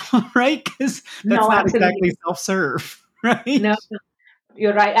platform level, right? Because that's No, not absolutely. exactly self-serve, right? No,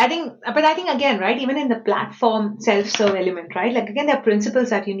 you're right. I think again, right, even in the platform self-serve element, right? Like again, there are principles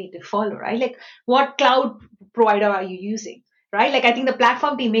that you need to follow, right? Like what cloud provider are you using, right? Like I think the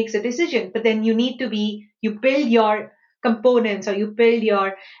platform team makes a decision, but then you build your components or you build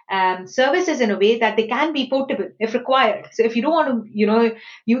your services in a way that they can be portable if required. So if you don't want to,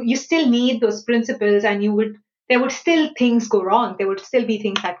 you still need those principles, and there would still things go wrong. There would still be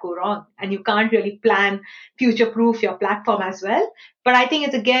things that go wrong, and you can't really plan future proof your platform as well. But I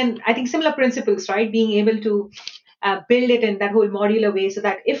think I think similar principles, right? Being able to build it in that whole modular way so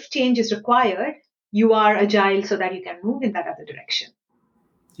that if change is required, you are agile so that you can move in that other direction.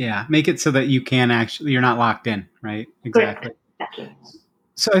 Yeah, make it so that you're not locked in, right? Correct. Exactly. Exactly.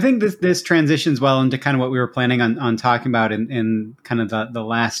 So I think this transitions well into kind of what we were planning on talking about in kind of the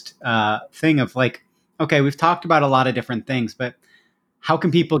last thing of like, okay, we've talked about a lot of different things, but how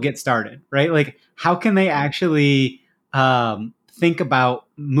can people get started, right? Like, how can they actually think about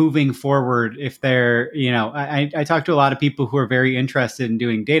moving forward if they're, I talk to a lot of people who are very interested in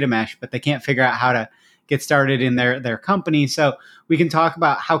doing data mesh, but they can't figure out how to get started in their company. So we can talk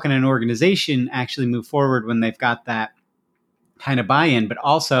about how can an organization actually move forward when they've got that kind of buy-in, but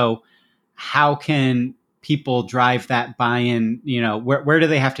also how can people drive that buy-in? Where do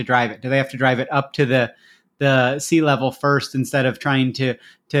they have to drive it? Do they have to drive it up to the C-level first instead of trying to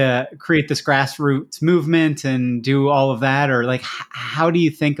create this grassroots movement and do all of that? Or like, how do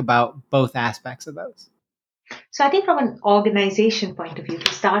you think about both aspects of those? So I think from an organization point of view,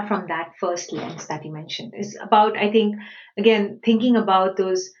 to start from that first lens that you mentioned is about, I think, again, thinking about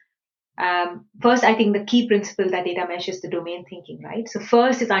those. First, I think the key principle that data mesh is the domain thinking, right? So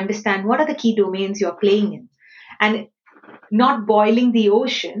first is understand what are the key domains you're playing in, and not boiling the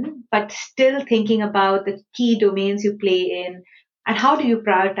ocean, but still thinking about the key domains you play in and how do you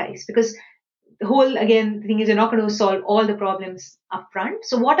prioritize? Because the whole, again, the thing is, you're not going to solve all the problems upfront.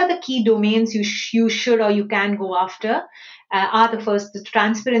 So what are the key domains you should or you can go after? Are the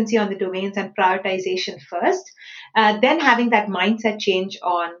transparency on the domains and prioritization first. Then having that mindset change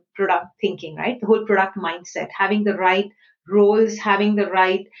on product thinking, right? The whole product mindset, having the right roles, having the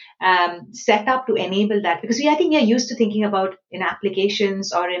right setup to enable that. Because I think we are used to thinking about in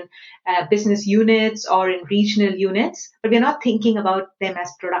applications or in business units or in regional units, but we're not thinking about them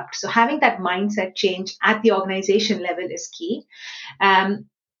as products. So having that mindset change at the organization level is key. Um,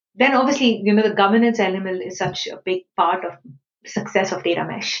 then obviously, the governance element is such a big part of success of data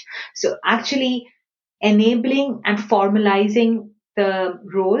mesh. So actually enabling and formalizing the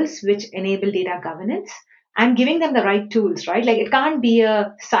roles which enable data governance and giving them the right tools, right? Like it can't be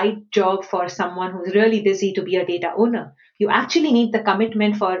a side job for someone who's really busy to be a data owner. You actually need the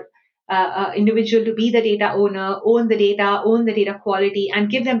commitment for individual to be the data owner, own the data quality, and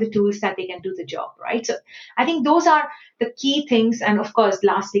give them the tools that they can do the job, right? So I think those are the key things. And of course,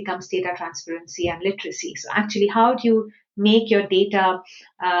 lastly comes data transparency and literacy. So actually, how do you make your data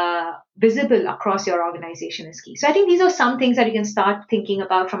visible across your organization is key. So I think these are some things that you can start thinking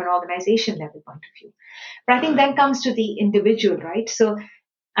about from an organization level point of view. But I think then comes to the individual, right? So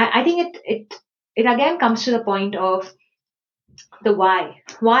I think it again comes to the point of the why.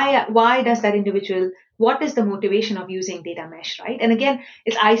 Why does that individual? What is the motivation of using data mesh, right? And again,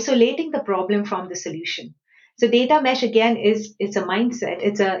 it's isolating the problem from the solution. So data mesh again it's a mindset.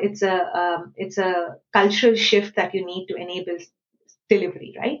 It's a cultural shift that you need to enable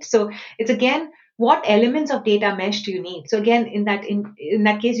delivery, right? So it's again what elements of data mesh do you need? So again, in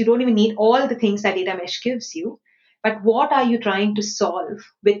that case, you don't even need all the things that data mesh gives you, but what are you trying to solve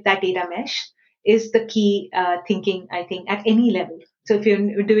with that data mesh is the key thinking, I think, at any level. So if you're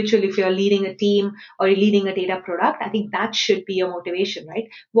an individual, if you're leading a team or you're leading a data product, I think that should be your motivation, right?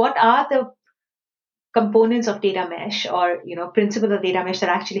 What are the components of data mesh or principles of data mesh that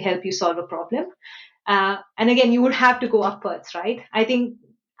actually help you solve a problem? And again, you would have to go upwards, right? I think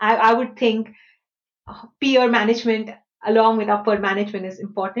I would think peer management along with upward management is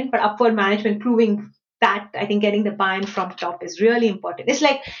important, but upward management proving that, I think getting the buy-in from top is really important. It's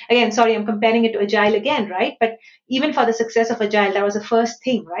like, again, sorry, I'm comparing it to agile again, right? But even for the success of agile, that was the first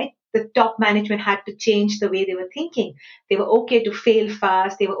thing, right? The top management had to change the way they were thinking. They were okay to fail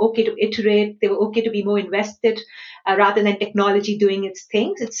fast. They were okay to iterate. They were okay to be more invested rather than technology doing its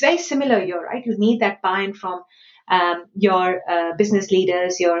things. It's very similar here, right? You need that buy-in from your business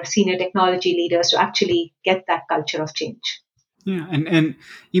leaders, your senior technology leaders to actually get that culture of change. Yeah, and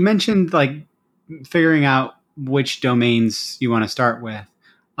you mentioned like figuring out which domains you want to start with.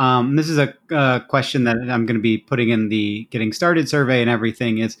 This is a question that I'm going to be putting in the getting started survey and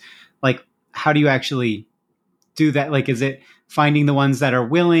everything. Is like, how do you actually do that? Like, is it finding the ones that are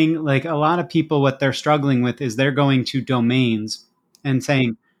willing? Like a lot of people, what they're struggling with is they're going to domains and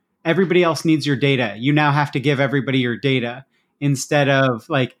saying, everybody else needs your data. You now have to give everybody your data instead of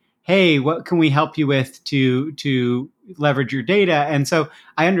like, hey, what can we help you with to leverage your data? And so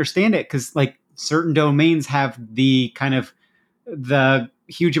I understand it because like certain domains have the kind of the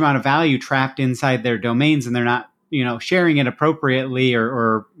huge amount of value trapped inside their domains and they're not, sharing it appropriately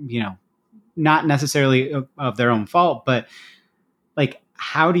or not necessarily of their own fault, but like,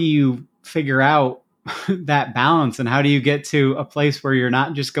 how do you figure out that balance and how do you get to a place where you're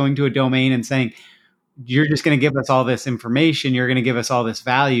not just going to a domain and saying, you're just going to give us all this information, you're going to give us all this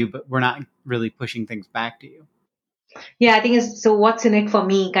value, but we're not really pushing things back to you? Yeah, I think it's so what's in it for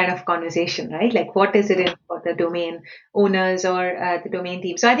me kind of conversation, right? Like what is it in for the domain owners or the domain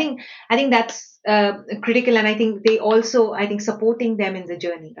team? So I think that's critical, and I think they also I think supporting them in the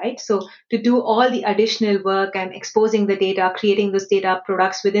journey, right? So to do all the additional work and exposing the data, creating those data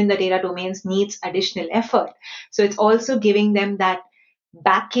products within the data domains needs additional effort. So it's also giving them that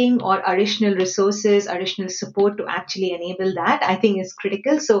backing or additional resources, additional support to actually enable that, I think is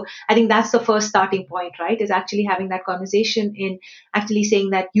critical. So I think that's the first starting point, right? Is actually having that conversation in actually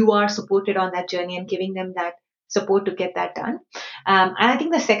saying that you are supported on that journey and giving them that support to get that done. And I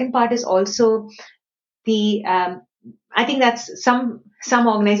think the second part is also the I think that's some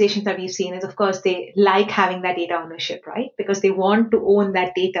organizations that we've seen is of course they like having that data ownership, right? Because they want to own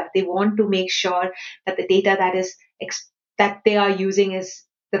that data. They want to make sure that the data that they are using is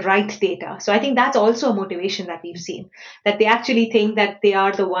the right data. So I think that's also a motivation that we've seen, that they actually think that they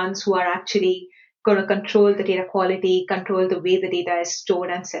are the ones who are actually going to control the data quality, control the way the data is stored,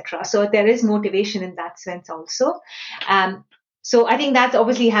 etc. So there is motivation in that sense also. Um, so I think that's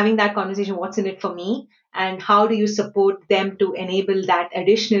obviously having that conversation, what's in it for me, and how do you support them to enable that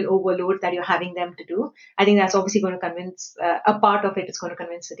additional overload that you're having them to do. I think that's obviously going to convince, a part of it is going to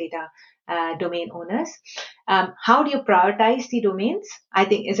convince the data domain owners. How do you prioritize the domains? I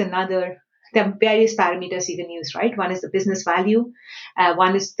think is another. There are various parameters you can use, right? One is the business value.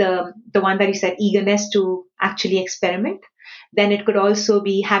 One is the one that you said eagerness to actually experiment. Then it could also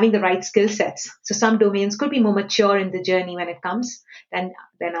be having the right skill sets. So some domains could be more mature in the journey when it comes than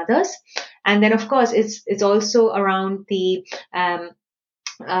others. And then, of course, it's also around the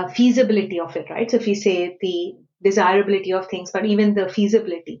feasibility of it, right? So if you say the desirability of things, but even the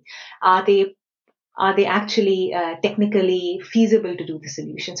feasibility, are they actually technically feasible to do the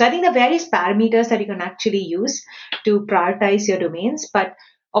solution? So I think there are various parameters that you can actually use to prioritize your domains, but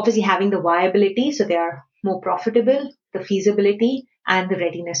obviously having the viability, so they are more profitable, the feasibility, and the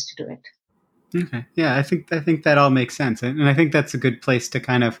readiness to do it. Okay. Yeah, I think that all makes sense, and I think that's a good place to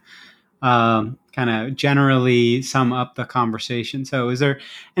kind of generally sum up the conversation. So, is there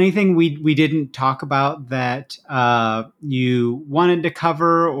anything we didn't talk about that you wanted to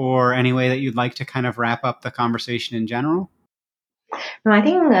cover, or any way that you'd like to kind of wrap up the conversation in general? No, I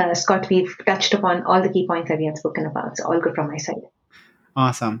think, Scott, we've touched upon all the key points that we have spoken about. So all good from my side.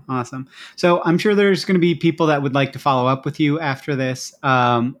 Awesome. So I'm sure there's going to be people that would like to follow up with you after this.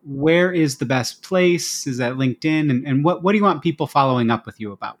 Where is the best place? Is that LinkedIn? And what do you want people following up with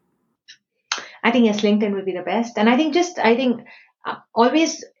you about? I think yes, LinkedIn would be the best. And I think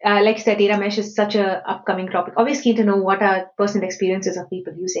always, like I said, data mesh is such a upcoming topic. Always keen to know what are personal experiences of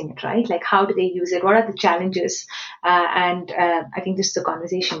people using it, right? Like how do they use it? What are the challenges? And I think this is a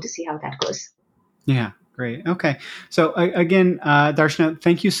conversation to see how that goes. Yeah. Great. Okay. So again, Darshana,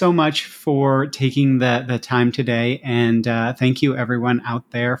 thank you so much for taking the time today. And thank you everyone out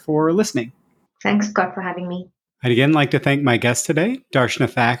there for listening. Thanks, Scott, for having me. I'd again like to thank my guest today,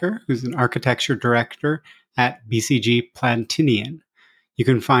 Darshana Thakker, who's an architecture director at BCG Platinian. You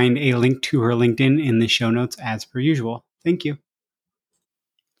can find a link to her LinkedIn in the show notes as per usual. Thank you.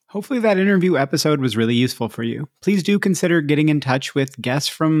 Hopefully that interview episode was really useful for you. Please do consider getting in touch with guests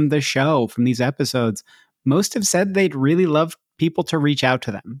from the show, from these episodes. Most have said they'd really love people to reach out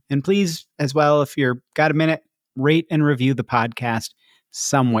to them. And please, as well, if you've got a minute, rate and review the podcast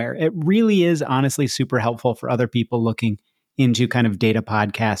somewhere. It really is honestly super helpful for other people looking into kind of data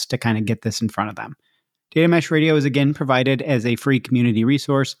podcasts to kind of get this in front of them. Data Mesh Radio is again provided as a free community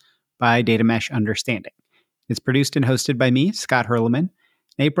resource by Data Mesh Understanding. It's produced and hosted by me, Scott Hurleman.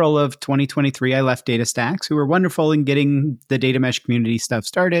 In April of 2023, I left DataStax, who were wonderful in getting the Data Mesh community stuff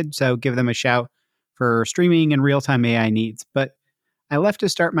started, so give them a shout for streaming and real-time AI needs. But I left to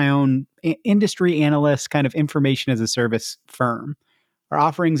start my own industry analyst kind of information as a service firm. Our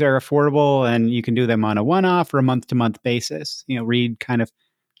offerings are affordable, and you can do them on a one-off or a month-to-month basis. Read kind of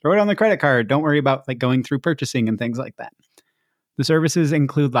throw it on the credit card. Don't worry about like going through purchasing and things like that. The services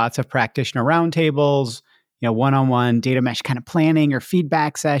include lots of practitioner roundtables, one-on-one data mesh kind of planning or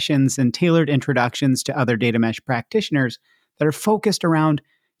feedback sessions, and tailored introductions to other data mesh practitioners that are focused around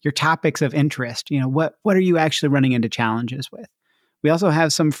your topics of interest. What are you actually running into challenges with? We also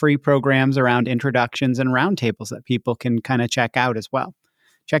have some free programs around introductions and roundtables that people can kind of check out as well.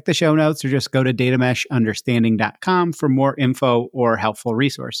 Check the show notes or just go to datameshunderstanding.com for more info or helpful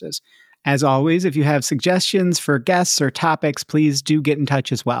resources. As always, if you have suggestions for guests or topics, please do get in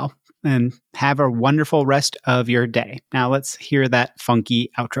touch as well. And have a wonderful rest of your day. Now let's hear that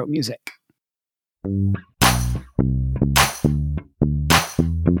funky outro music.